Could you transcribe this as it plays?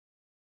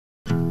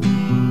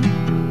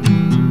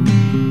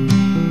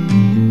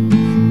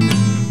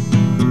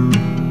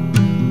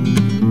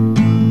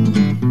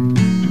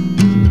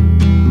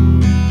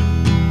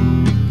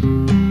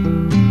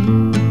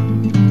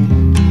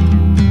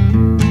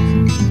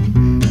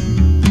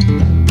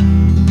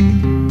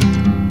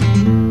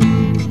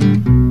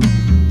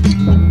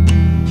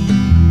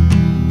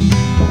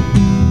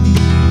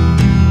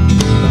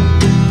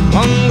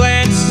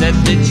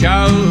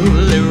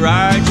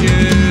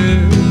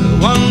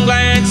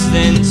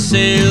then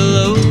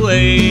sail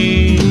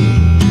away.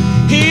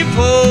 He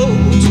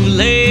pulled too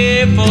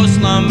late for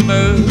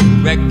slumber.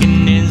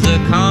 Reckoning's a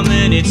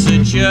comin', it's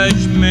a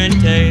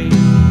judgment day.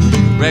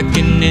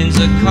 Reckoning's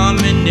a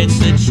comin', it's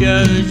a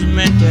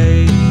judgment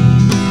day.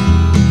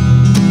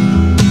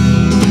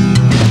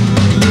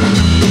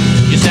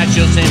 Your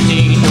satchel's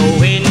empty,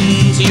 no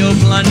end to your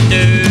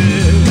plunder.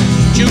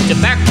 Chew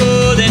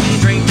tobacco, then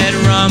drink that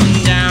rum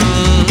down.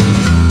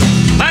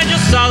 Find your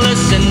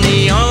solace in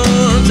the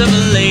arms of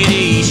a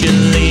lady. She'll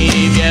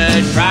leave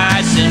you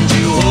dry, send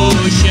you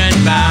ocean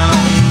bound.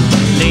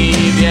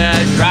 Leave you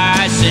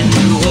dry, send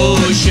you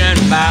ocean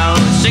bound.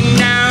 Sing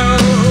now,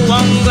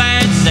 one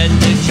glance at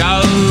the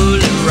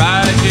Jolly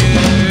Roger.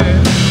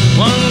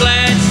 One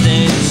glance,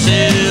 then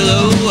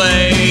sail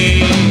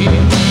away.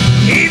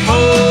 He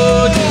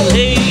pulled too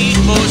late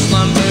for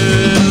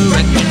slumber.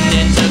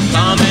 Reckoning's a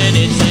comin',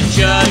 it's a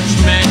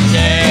judgment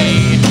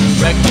day.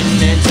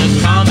 Reckoning's a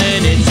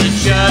comin', it's a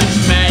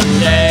judgment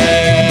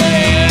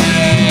day.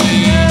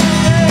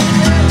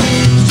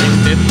 Sing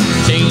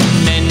 15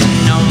 men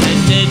on the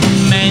dead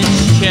man's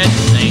chest,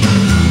 sing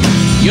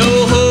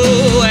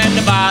yo-ho and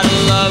a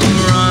bottle of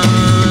rum.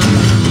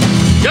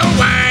 Don't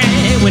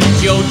whine when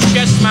it's your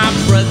chest, my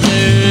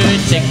brother.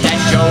 Take that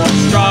old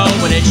straw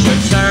when it's your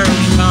turn,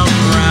 come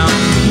round.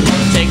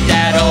 Take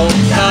that old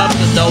cup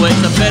as though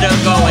it's a bit of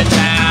going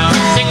down.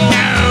 Sing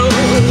now,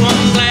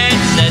 one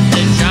glance at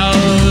the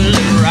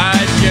Jolly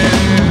Roger.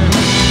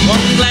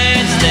 One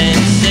glance, then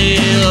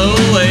sail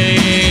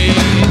away.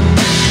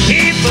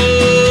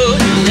 People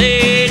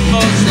late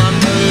for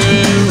slumber.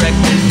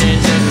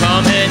 Reckoning's a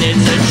comin',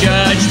 it's a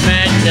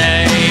judgment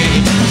day.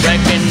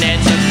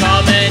 Reckoning's a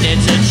comin',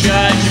 it's a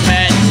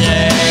judgment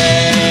day.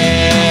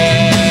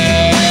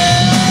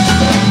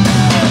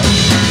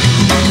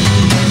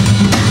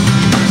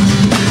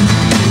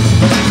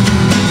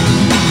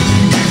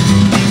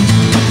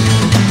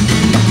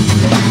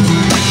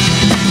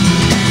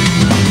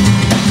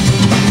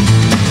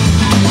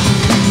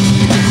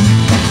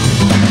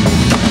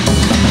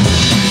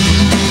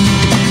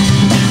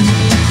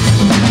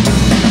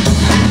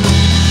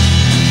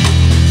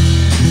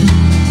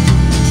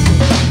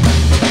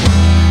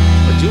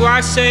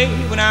 I say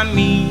when I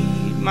meet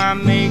my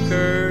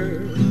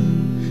maker,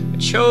 I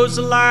chose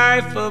a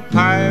life of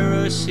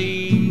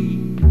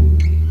piracy.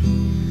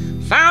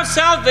 Found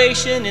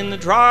salvation in the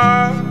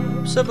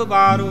drops of a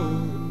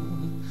bottle,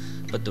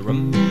 but the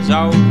rum is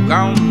all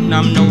gone,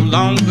 I'm no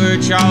longer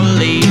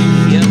jolly.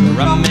 Yeah, the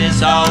rum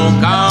is all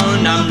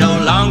gone, I'm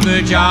no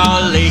longer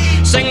jolly.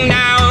 Sing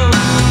now,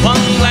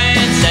 one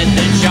glance at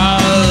the